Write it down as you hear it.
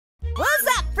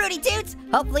Rooty Toots.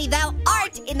 Hopefully thou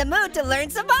art in the mood to learn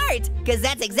some art, because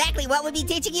that's exactly what we'll be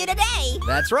teaching you today.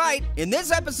 That's right. In this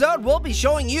episode, we'll be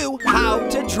showing you how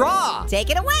to draw. Take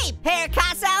it away,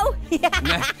 Picasso.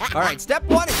 All right, step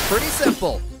 1 is pretty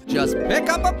simple. Just pick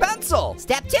up a pencil.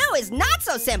 Step 2 is not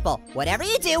so simple. Whatever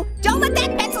you do, don't let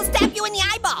that pencil stab you in the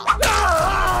eyeball.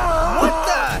 What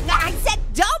the? No, I said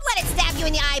don't let it stab you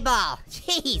in the eyeball.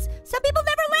 Jeez, some people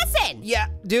never listen. Yeah,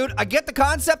 dude, I get the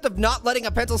concept of not letting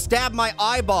a pencil stab my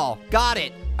eyeball. Got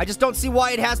it. I just don't see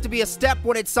why it has to be a step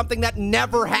when it's something that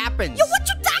never happens. Yo, what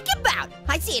you talking about?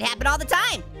 I see it happen all the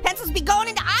time. Pencils be going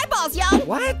into eyeballs, yo.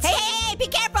 What? Hey, be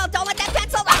careful. Don't let that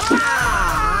pencil.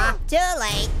 Too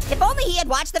late. If only he had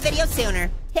watched the video sooner.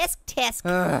 Tisk,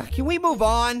 tisk. Can we move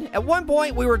on? At one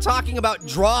point, we were talking about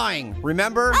drawing,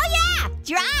 remember? Oh, yeah,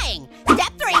 drawing.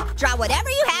 Step 3, draw whatever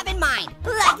you have in mind.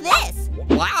 Like this.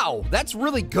 Wow, that's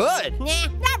really good. Nah,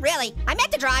 not really. I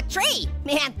meant to draw a tree.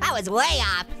 Man, I was way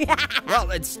off.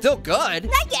 Well, it's still good.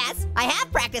 I guess. I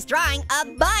have practiced drawing a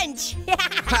bunch.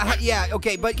 Yeah,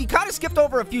 okay, but you kind of skipped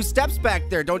over a few steps back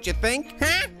there, don't you think?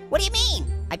 Huh? What do you mean?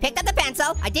 I picked up the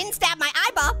pencil, I didn't stab my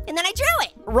eyeball, and then I drew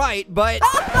it. Right, but...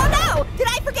 Oh no! Did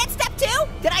I forget step 2?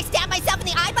 Did I stab myself in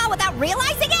the eyeball without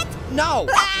realizing it? No.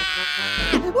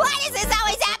 Why does this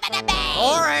always happen to me?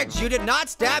 Orange, you did not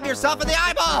stab yourself in the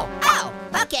eyeball. Oh,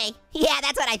 okay. Yeah,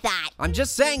 that's what I thought. I'm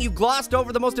just saying you glossed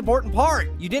over the most important part.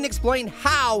 You didn't explain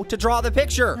how to draw the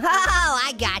picture. Oh,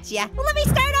 I gotcha. Well, let me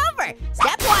start over.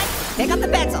 Step 1, pick up the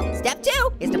pencil. Step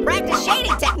 2 is to practice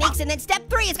shading techniques, and then step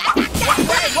 3 is...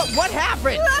 Wait, what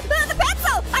happened? The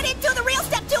pencil! I didn't do the real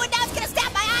step 2, and now it's gonna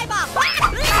stab my eyeball.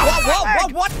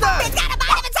 Whoa, what the? It's got a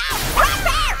mind of its own! Run,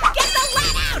 Pear! Get the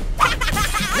lead out!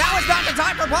 Now is not the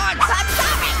time for punch!